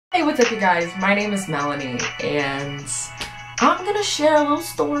Hey, what's up you guys? My name is Melanie and I'm gonna share a little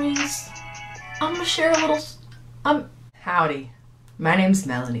stories. Howdy. My name's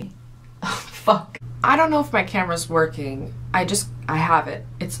Melanie. Oh, fuck. I don't know if my camera's working. I have it.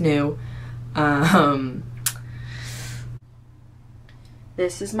 It's new.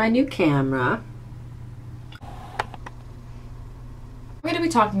 This is my new camera. I'm going to be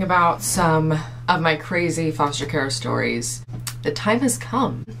talking about some of my crazy foster care stories. The time has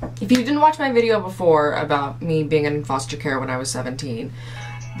come. If you didn't watch my video before about me being in foster care when I was 17,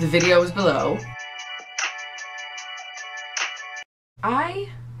 the video is below. I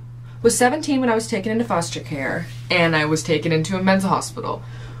was 17 when I was taken into foster care, and I was taken into a mental hospital,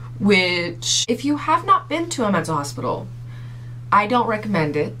 which, if you have not been to a mental hospital, I don't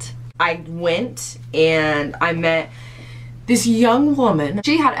recommend it. I went and I met this young woman.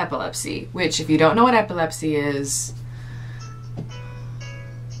 She had epilepsy, which, if you don't know what epilepsy is,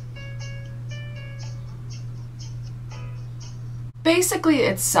 basically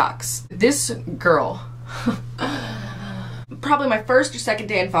it sucks. This girl, probably my first or second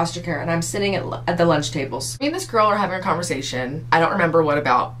day in foster care, and I'm sitting at the lunch tables. Me and this girl are having a conversation, I don't remember what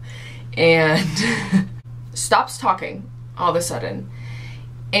about, and stops talking all of a sudden,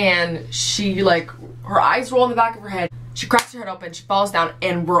 and she, like, her eyes roll in the back of her head, she cracks her head open, she falls down,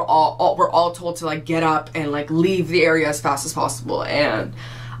 and we're all told to, like, get up and, like, leave the area as fast as possible. And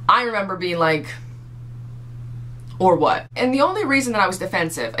I remember being like, or what? And the only reason that I was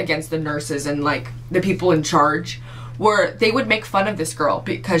defensive against the nurses and, like, the people in charge were they would make fun of this girl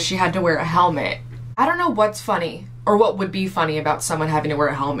because she had to wear a helmet. I don't know what's funny or what would be funny about someone having to wear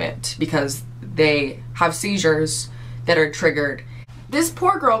a helmet because they have seizures that are triggered. This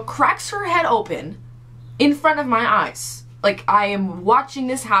poor girl cracks her head open in front of my eyes. Like, I am watching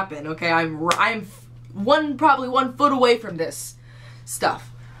this happen, okay? I'm probably 1 foot away from this stuff.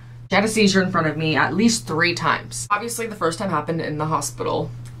 She had a seizure in front of me at least 3 times. Obviously, the first time happened in the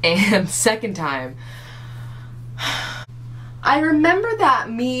hospital, and second time, I remember that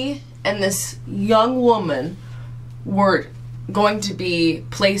me and this young woman were going to be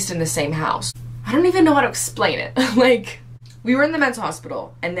placed in the same house. I don't even know how to explain it. Like, we were in the mental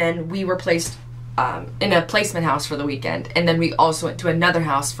hospital, and then we were placed in a placement house for the weekend, and then we also went to another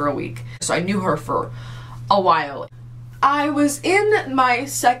house for a week. So I knew her for a while. I was in my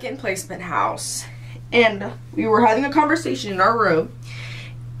second placement house, and we were having a conversation in our room,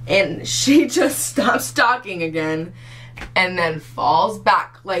 and she just stops talking again, and then falls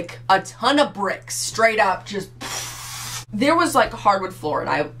back like a ton of bricks, straight up, just. There was like a hardwood floor,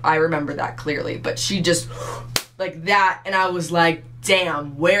 and I remember that clearly, but she just, like that, and I was like,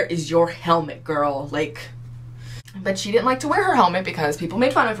 damn, where is your helmet, girl? Like, but she didn't like to wear her helmet because people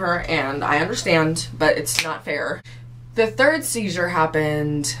made fun of her, and I understand, but it's not fair. The third seizure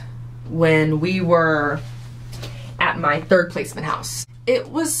happened when we were at my third placement house. It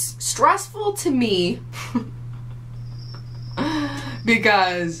was stressful to me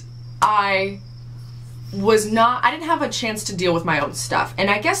because I didn't have a chance to deal with my own stuff. And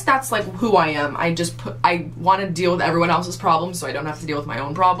I guess that's like who I am. I want to deal with everyone else's problems so I don't have to deal with my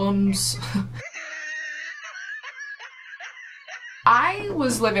own problems. I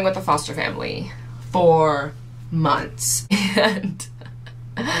was living with a foster family for months, and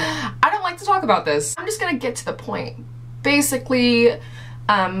I don't like to talk about this. I'm just gonna get to the point. Basically,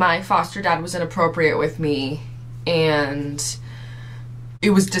 my foster dad was inappropriate with me, and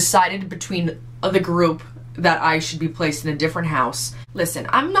it was decided between the group that I should be placed in a different house. Listen,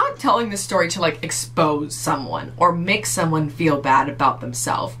 I'm not telling this story to, like, expose someone or make someone feel bad about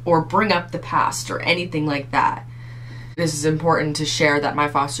themselves or bring up the past or anything like that. This is important to share that my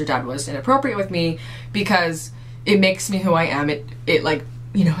foster dad was inappropriate with me because it makes me who I am. It like,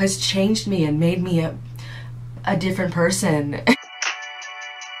 you know, has changed me and made me a different person.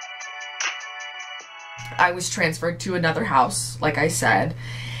 I was transferred to another house, like I said,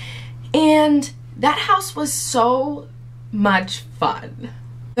 and that house was so much fun.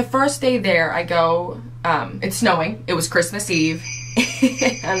 The first day there, I go, it's snowing, it was Christmas Eve,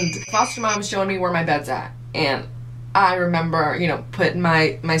 and foster mom was showing me where my bed's at, and I remember, you know, putting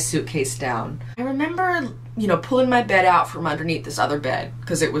my suitcase down. I remember, you know, pulling my bed out from underneath this other bed,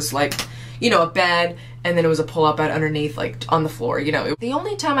 because it was like, you know, a bed, and then it was a pull-up bed underneath, like, on the floor, you know. The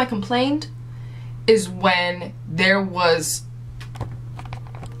only time I complained is when there was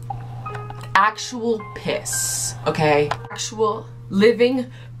actual piss, okay? Actual living,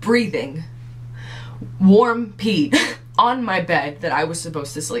 breathing, warm pee on my bed that I was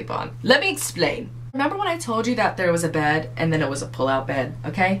supposed to sleep on. Let me explain. Remember when I told you that there was a bed and then it was a pull-out bed,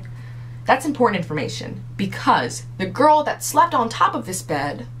 okay? That's important information because the girl that slept on top of this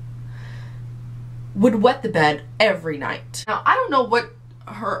bed would wet the bed every night. Now, I don't know what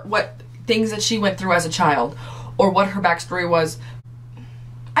things that she went through as a child or what her backstory was.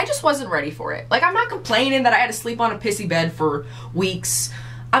 I just wasn't ready for it. Like, I'm not complaining that I had to sleep on a pissy bed for weeks.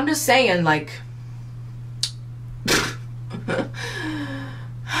 I'm just saying, like,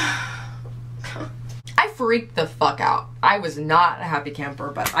 I freaked the fuck out. I was not a happy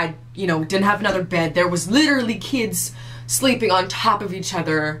camper, but I, you know, didn't have another bed. There was literally kids sleeping on top of each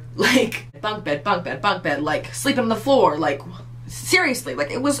other, like bunk bed, bunk bed, bunk bed, like sleeping on the floor, like seriously,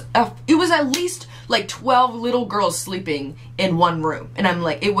 like it was at least like 12 little girls sleeping in one room. And I'm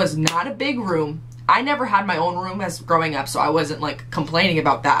like, it was not a big room. I never had my own room as growing up, so I wasn't like complaining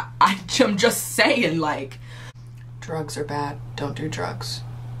about that. I'm just saying, like, drugs are bad. Don't do drugs.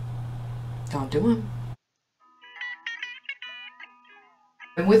 Don't do them.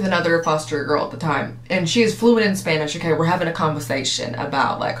 I'm with another foster girl at the time, and she is fluent in Spanish. Okay, we're having a conversation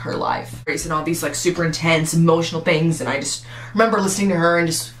about like her life and all these like super intense emotional things, and I just remember listening to her and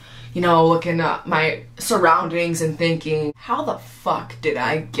just, you know, looking at my surroundings and thinking, how the fuck did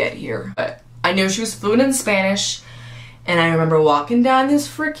I get here? But I knew she was fluent in Spanish, and I remember walking down this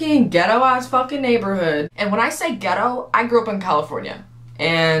freaking ghetto-ass fucking neighborhood. And when I say ghetto, I grew up in California,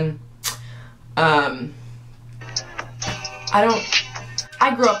 and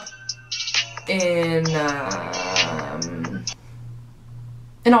I grew up in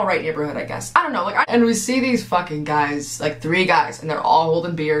an alright neighborhood, I guess. I don't know, like, and we see these fucking guys, like 3 guys, and they're all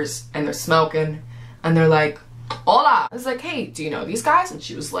holding beers, and they're smoking, and they're like, hola! I was like, hey, do you know these guys? And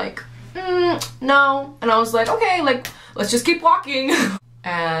she was like, no. And I was like, okay, like, let's just keep walking.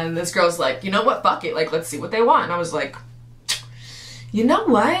 And this girl's like, you know what, fuck it, like, let's see what they want. And I was like, you know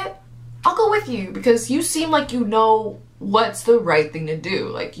what? I'll go with you, because you seem like you know what's the right thing to do.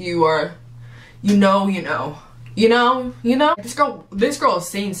 Like, you are, you know. This girl is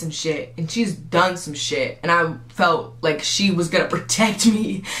saying some shit, and she's done some shit, and I felt like she was gonna protect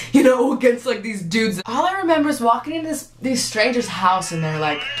me, you know, against like these dudes. All I remember is walking into these strangers' house, and they're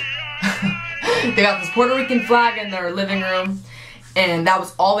like, they got this Puerto Rican flag in their living room, and that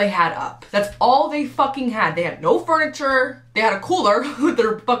was all they had up. That's all they fucking had. They had no furniture. They had a cooler with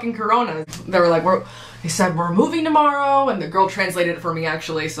their fucking Coronas. They were like, they said, we're moving tomorrow, and the girl translated it for me,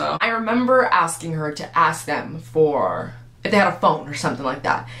 actually, so. I remember asking her to ask them for, if they had a phone or something like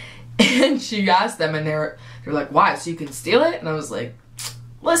that. And she asked them, and they're like, why, so you can steal it? And I was like,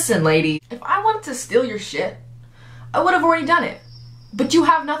 listen, lady, if I wanted to steal your shit, I would have already done it. But you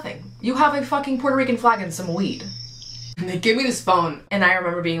have nothing. You have a fucking Puerto Rican flag and some weed. And they gave me this phone, and I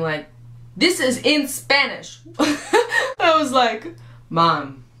remember being like, this is in Spanish. I was like,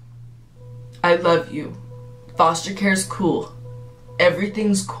 Mom, I love you. Foster care's cool.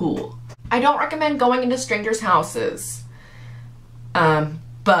 Everything's cool. I don't recommend going into strangers' houses.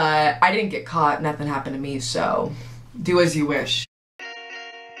 But I didn't get caught, nothing happened to me, so do as you wish.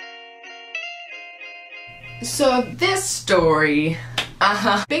 So this story,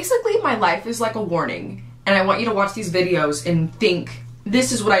 basically my life is like a warning, and I want you to watch these videos and think,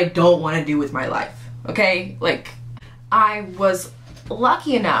 this is what I don't want to do with my life, okay? Like, I was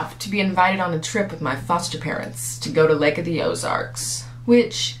lucky enough to be invited on a trip with my foster parents to go to Lake of the Ozarks,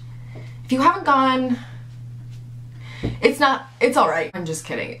 which, if you haven't gone, it's alright. I'm just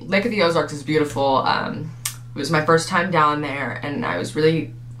kidding. Lake of the Ozarks is beautiful. It was my first time down there, and I was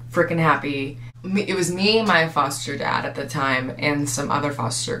really freaking happy. It was me and my foster dad at the time, and some other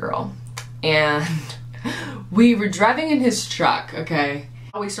foster girl, and we were driving in his truck, okay?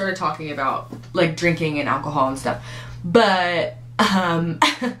 We started talking about, like, drinking and alcohol and stuff, but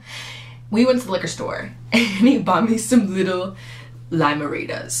we went to the liquor store, and he bought me some little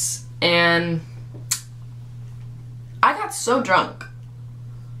limeritas, and I got so drunk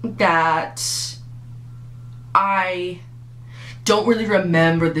that I don't really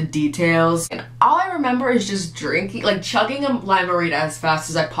remember the details, and all I remember is just drinking, like chugging a limerita as fast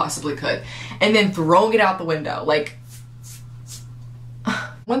as I possibly could, and then throwing it out the window. Like,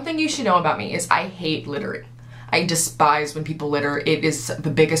 one thing you should know about me is I hate littering. I despise when people litter. It is the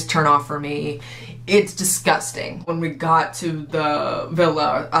biggest turnoff for me. It's disgusting. When we got to the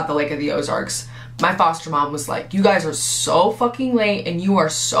villa at the Lake of the Ozarks, my foster mom was like, you guys are so fucking late and you are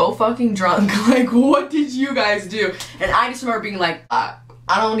so fucking drunk. Like, what did you guys do? And I just remember being like, I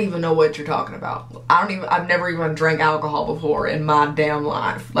don't even know what you're talking about. I've never even drank alcohol before in my damn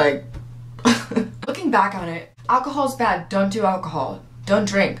life. Like, looking back on it, alcohol's bad. Don't do alcohol. Don't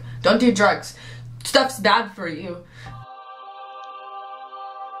drink. Don't do drugs. Stuff's bad for you.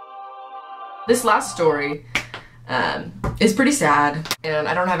 This last story, It's pretty sad, and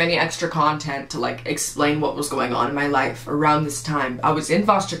I don't have any extra content to like explain what was going on in my life around this time. I was in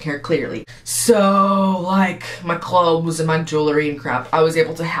foster care, clearly. So like my clothes and my jewelry and crap, I was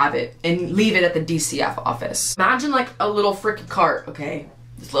able to have it and leave it at the DCF office. Imagine like a little freaking cart, okay?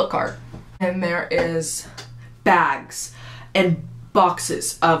 This little cart. And there is bags and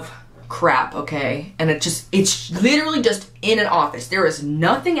boxes of crap, okay? And it's literally just in an office. There is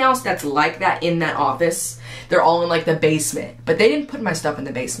nothing else that's like that in that office. They're all in like the basement, but they didn't put my stuff in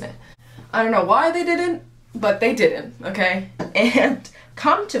the basement. I don't know why they didn't, but they didn't, okay? And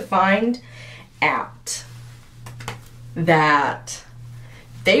come to find out that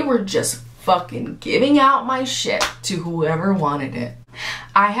they were just fucking giving out my shit to whoever wanted it.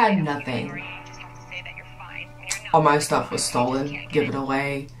 I had nothing. All my stuff was stolen, given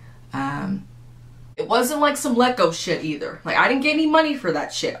away. It wasn't like some let go shit either. Like, I didn't get any money for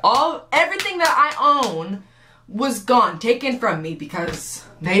that shit. Everything that I own was gone, taken from me because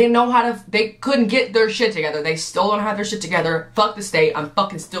they didn't know how to, they couldn't get their shit together. They still don't have their shit together. Fuck the state. I'm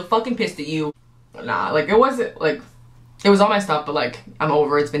still fucking pissed at you. Nah, like, it wasn't, like, it was all my stuff, but like, I'm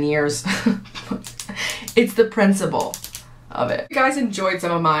over it. It's been years. It's the principle of it. If you guys enjoyed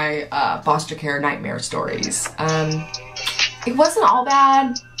some of my foster care nightmare stories. It wasn't all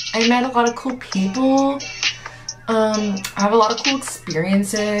bad. I met a lot of cool people. I have a lot of cool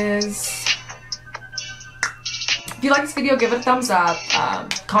experiences. If you like this video, give it a thumbs up.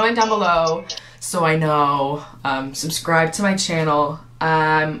 Comment down below so I know. Subscribe to my channel.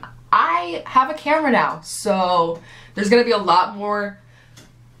 I have a camera now, so there's gonna be a lot more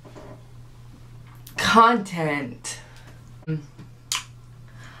content.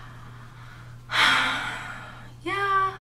 Yeah.